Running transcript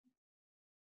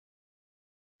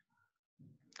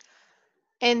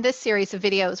In this series of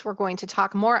videos, we're going to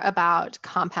talk more about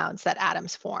compounds that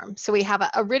atoms form. So we have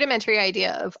a rudimentary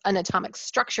idea of an atomic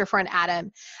structure for an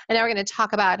atom, and now we're going to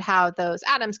talk about how those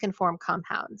atoms can form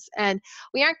compounds. And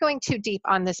we aren't going too deep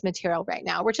on this material right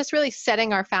now. We're just really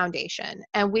setting our foundation,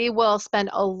 and we will spend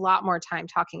a lot more time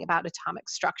talking about atomic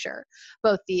structure,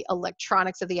 both the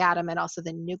electronics of the atom and also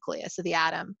the nucleus of the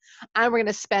atom. And we're going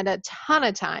to spend a ton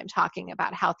of time talking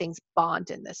about how things bond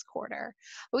in this quarter.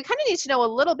 But we kind of need to know a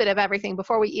little bit of everything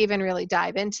before we even really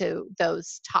dive into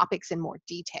those topics in more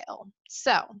detail.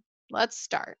 So let's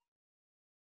start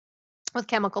with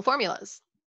chemical formulas.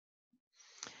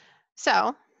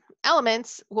 So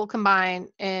elements will combine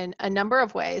in a number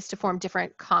of ways to form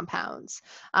different compounds.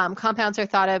 Compounds are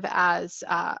thought of as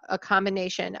a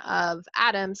combination of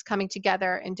atoms coming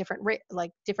together in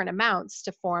different amounts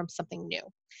to form something new.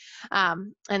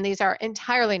 And these are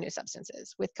entirely new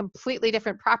substances with completely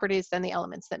different properties than the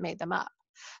elements that made them up.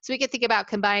 So we could think about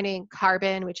combining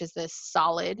carbon, which is this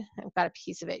solid. I've got a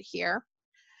piece of it here.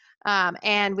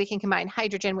 And we can combine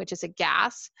hydrogen, which is a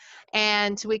gas,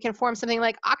 and we can form something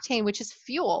like octane, which is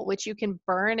fuel, which you can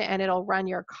burn and it'll run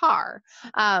your car,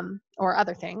 or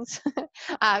other things,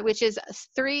 which is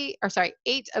 8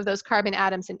 of those carbon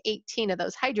atoms and 18 of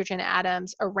those hydrogen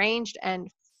atoms arranged and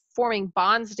forming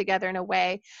bonds together in a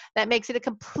way that makes it a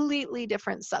completely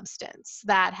different substance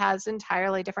that has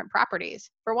entirely different properties.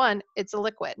 For one, it's a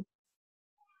liquid.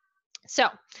 So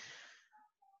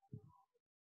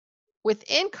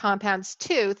within compounds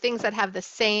too, things that have the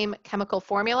same chemical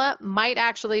formula might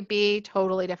actually be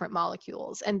totally different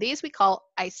molecules, and these we call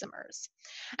isomers.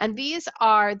 And these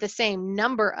are the same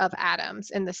number of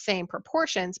atoms in the same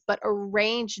proportions, but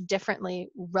arranged differently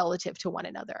relative to one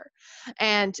another.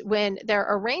 And when they're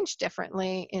arranged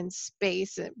differently in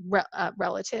space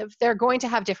relative, they're going to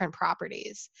have different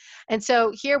properties. And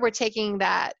so here we're taking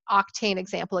that octane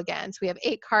example again. So we have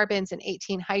 8 carbons and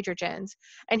 18 hydrogens.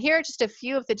 And here are just a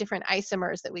few of the different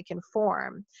isomers that we can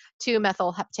form.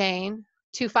 2-methylheptane,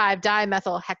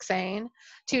 2,5-dimethylhexane,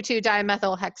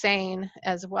 2,2-dimethylhexane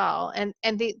as well. And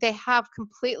they have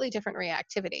completely different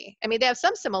reactivity. I mean, they have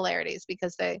some similarities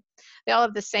because they all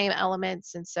have the same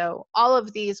elements, and so all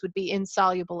of these would be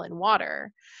insoluble in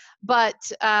water. But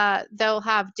they'll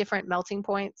have different melting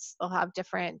points. They'll have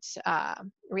different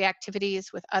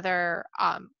reactivities with other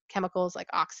chemicals like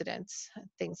oxidants,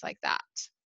 things like that.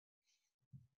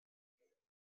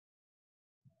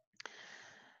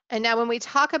 And now when we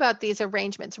talk about these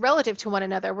arrangements relative to one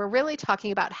another, we're really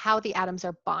talking about how the atoms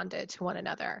are bonded to one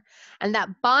another. And that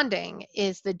bonding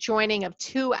is the joining of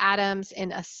 2 atoms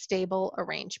in a stable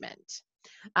arrangement.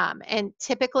 And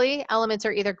typically, elements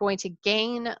are either going to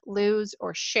gain, lose,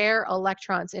 or share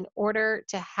electrons in order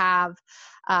to have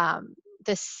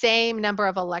the same number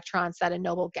of electrons that a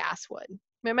noble gas would.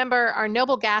 Remember, our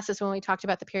noble gases, when we talked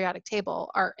about the periodic table,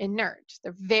 are inert.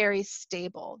 They're very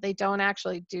stable. They don't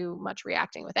actually do much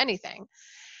reacting with anything.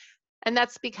 And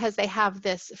that's because they have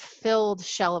this filled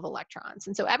shell of electrons.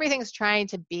 And so everything's trying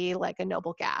to be like a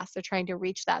noble gas. They're trying to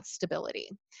reach that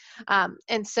stability.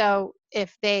 And so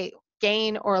if they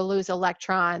gain or lose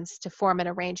electrons to form an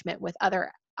arrangement with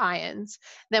other ions,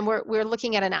 then we're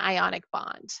looking at an ionic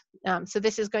bond. So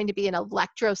this is going to be an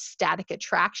electrostatic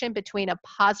attraction between a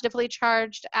positively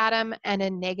charged atom and a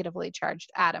negatively charged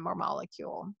atom or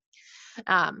molecule.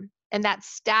 And that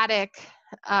static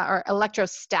or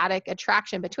electrostatic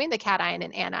attraction between the cation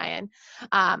and anion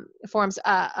forms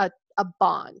a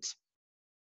bond.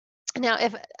 Now,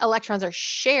 if electrons are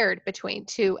shared between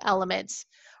 2 elements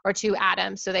or 2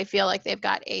 atoms, so they feel like they've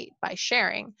got 8 by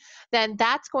sharing, then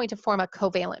that's going to form a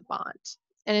covalent bond.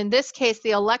 And in this case,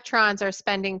 the electrons are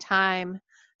spending time,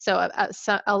 so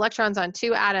electrons on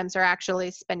 2 atoms are actually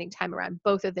spending time around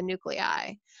both of the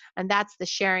nuclei. And that's the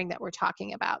sharing that we're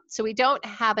talking about. So we don't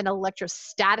have an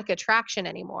electrostatic attraction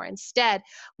anymore. Instead,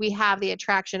 we have the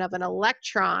attraction of an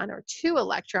electron or 2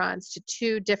 electrons to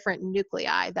 2 different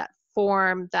nuclei that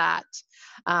form that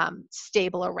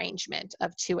stable arrangement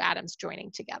of 2 atoms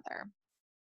joining together.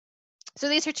 So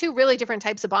these are 2 really different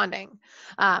types of bonding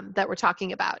that we're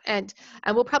talking about. And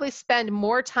we'll probably spend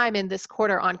more time in this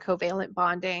quarter on covalent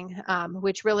bonding,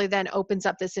 which really then opens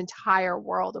up this entire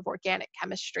world of organic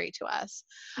chemistry to us.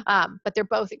 But they're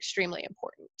both extremely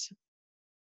important.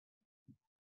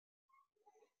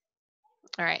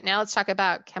 All right, now let's talk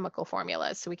about chemical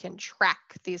formulas so we can track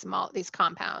these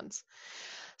compounds.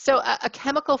 So a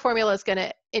chemical formula is going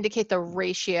to indicate the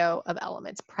ratio of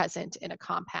elements present in a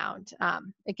compound.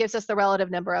 It gives us the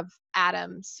relative number of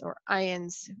atoms or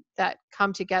ions that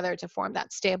come together to form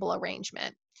that stable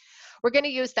arrangement. we're going to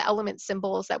use the element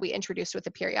symbols that we introduced with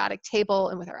the periodic table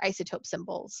and with our isotope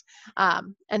symbols.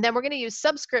 And then we're going to use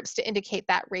subscripts to indicate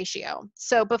that ratio.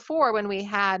 So before, when we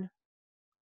had,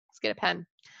 let's get a pen.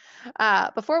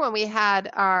 Before, when we had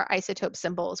our isotope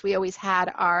symbols, we always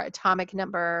had our atomic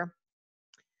number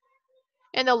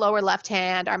in the lower left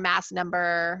hand, our mass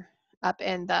number up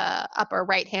in the upper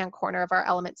right hand corner of our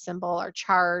element symbol, our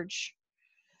charge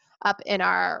up in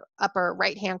our upper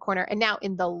right hand corner. And now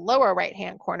in the lower right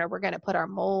hand corner, we're going to put our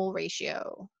mole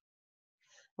ratio.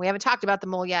 We haven't talked about the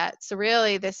mole yet. So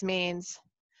really this means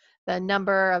the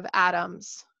number of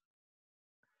atoms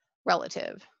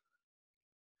relative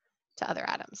to other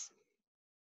atoms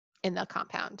in the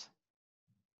compound.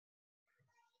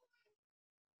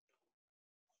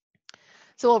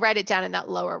 So we'll write it down in that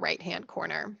lower right-hand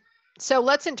corner. So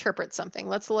let's interpret something.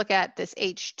 Let's look at this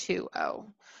H2O.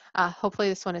 Hopefully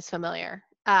this one is familiar.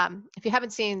 If you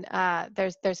haven't seen,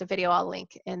 there's a video I'll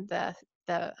link in the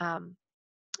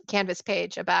Canvas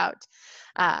page about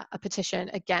a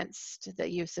petition against the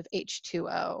use of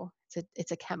H2O.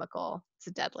 It's a chemical.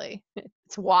 It's deadly.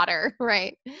 It's water,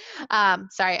 right?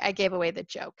 Sorry, I gave away the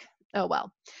joke. Oh,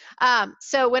 well.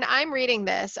 So when I'm reading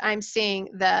this, I'm seeing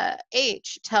the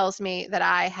H tells me that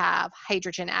I have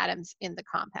hydrogen atoms in the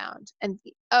compound, and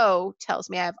the O tells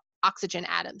me I have oxygen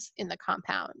atoms in the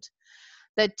compound.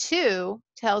 The 2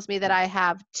 tells me that I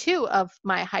have 2 of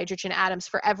my hydrogen atoms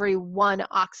for every 1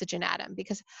 oxygen atom,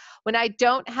 because when I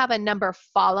don't have a number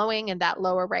following in that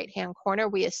lower right-hand corner,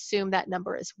 we assume that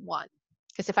number is 1.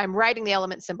 Because if I'm writing the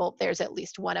element symbol, there's at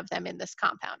least 1 of them in this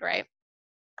compound, right?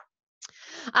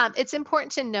 It's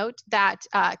important to note that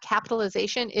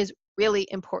capitalization is really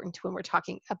important when we're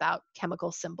talking about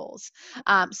chemical symbols.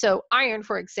 So iron,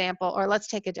 for example, or let's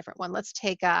take a different one. Let's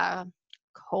take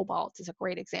cobalt is a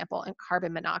great example, and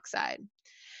carbon monoxide.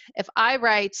 If I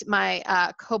write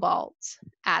my cobalt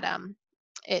atom,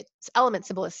 its element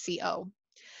symbol is CO.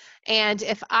 And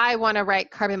if I want to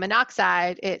write carbon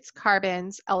monoxide, it's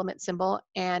carbon's element symbol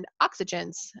and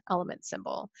oxygen's element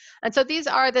symbol. And so these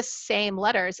are the same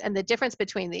letters, and the difference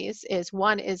between these is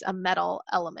one is a metal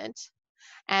element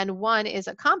and one is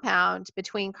a compound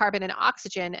between carbon and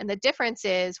oxygen, and the difference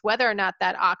is whether or not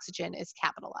that oxygen is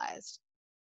capitalized.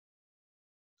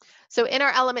 So in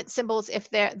our element symbols,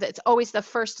 it's always the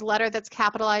first letter that's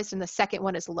capitalized and the second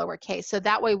one is lowercase. So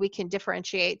that way we can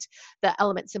differentiate the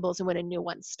element symbols and when a new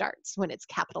one starts, when it's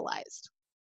capitalized.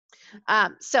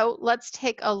 So let's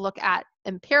take a look at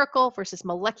empirical versus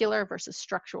molecular versus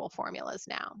structural formulas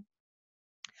now.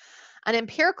 An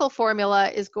empirical formula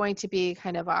is going to be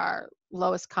kind of our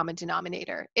lowest common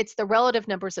denominator. It's the relative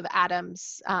numbers of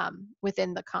atoms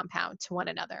within the compound to one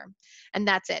another. And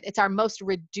that's it. It's our most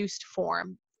reduced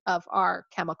form of our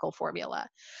chemical formula.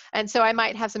 And so I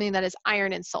might have something that is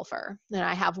iron and sulfur, and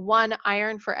I have 1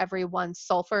 iron for every 1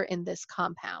 sulfur in this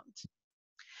compound.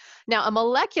 Now, a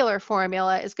molecular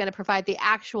formula is going to provide the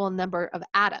actual number of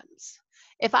atoms.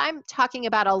 If I'm talking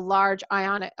about a large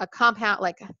ionic, a compound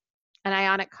like an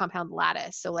ionic compound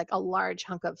lattice, so like a large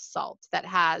hunk of salt that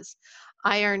has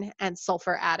iron and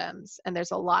sulfur atoms, and there's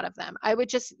a lot of them, I would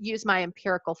just use my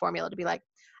empirical formula to be like,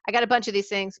 I got a bunch of these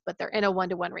things, but they're in a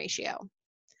 1-to-1 ratio.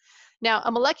 Now,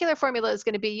 a molecular formula is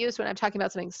going to be used when I'm talking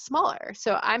about something smaller.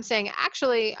 So I'm saying,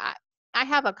 actually, I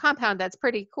have a compound that's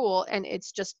pretty cool, and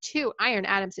it's just 2 iron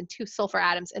atoms and 2 sulfur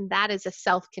atoms, and that is a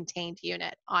self-contained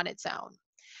unit on its own.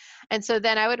 And so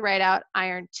then I would write out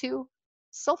iron 2,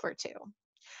 sulfur 2.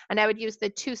 And I would use the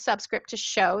 2 subscript to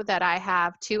show that I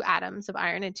have 2 atoms of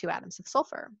iron and 2 atoms of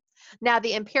sulfur. Now,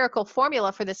 the empirical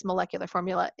formula for this molecular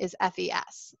formula is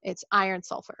FeS. It's iron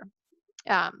sulfur.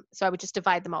 So I would just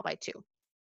divide them all by 2.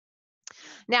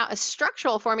 Now, a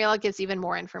structural formula gives even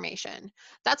more information.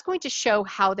 That's going to show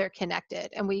how they're connected.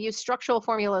 And we use structural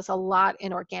formulas a lot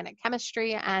in organic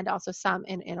chemistry and also some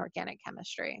in inorganic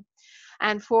chemistry.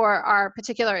 And for our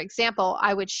particular example,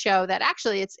 I would show that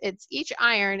actually it's each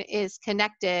iron is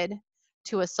connected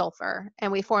to a sulfur,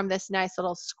 and we form this nice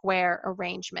little square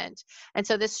arrangement. And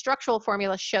so this structural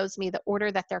formula shows me the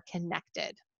order that they're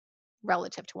connected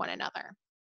relative to one another.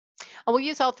 And we'll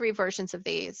use all 3 versions of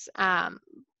these.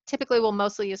 Typically, we'll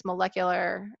mostly use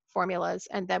molecular formulas,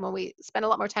 and then when we spend a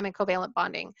lot more time in covalent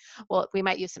bonding, we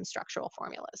might use some structural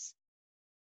formulas.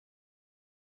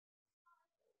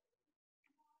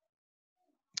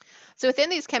 So within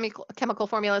these chemical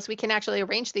formulas, we can actually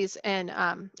arrange these and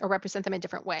or represent them in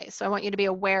different ways. So I want you to be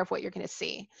aware of what you're going to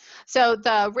see. So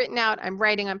the written out, I'm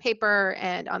writing on paper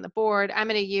and on the board, I'm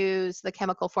going to use the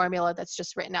chemical formula that's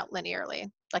just written out linearly,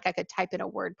 like I could type in a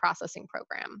word processing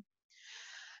program.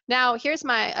 Now, here's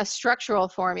a structural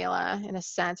formula in a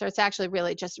sense, or it's actually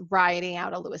really just writing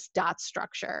out a Lewis dot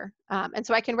structure. And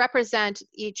so I can represent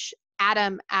each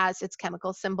atom as its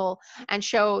chemical symbol and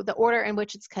show the order in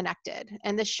which it's connected.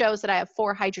 And this shows that I have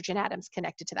 4 hydrogen atoms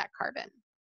connected to that carbon.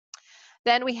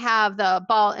 Then we have the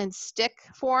ball and stick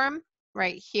form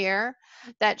right here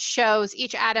that shows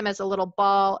each atom as a little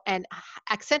ball and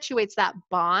accentuates that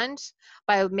bond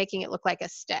by making it look like a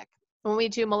stick. When we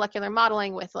do molecular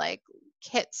modeling with like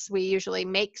kits, we usually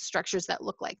make structures that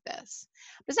look like this.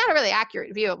 But it's not a really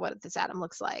accurate view of what this atom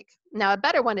looks like. Now, a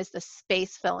better one is the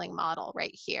space filling model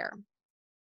right here.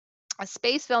 A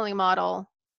space filling model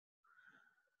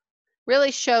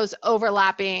really shows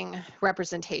overlapping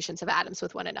representations of atoms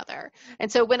with one another.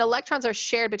 And so when electrons are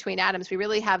shared between atoms, we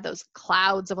really have those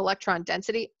clouds of electron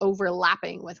density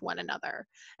overlapping with one another.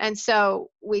 And so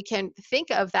we can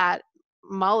think of that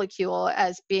molecule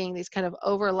as being these kind of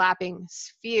overlapping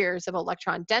spheres of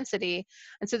electron density.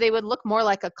 And so they would look more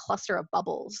like a cluster of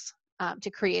bubbles to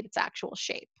create its actual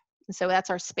shape. And so that's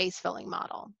our space filling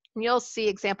model. And you'll see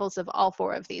examples of all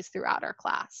 4 of these throughout our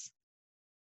class.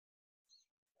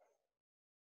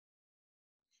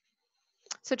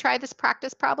 So try this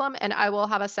practice problem and I will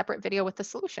have a separate video with the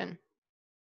solution.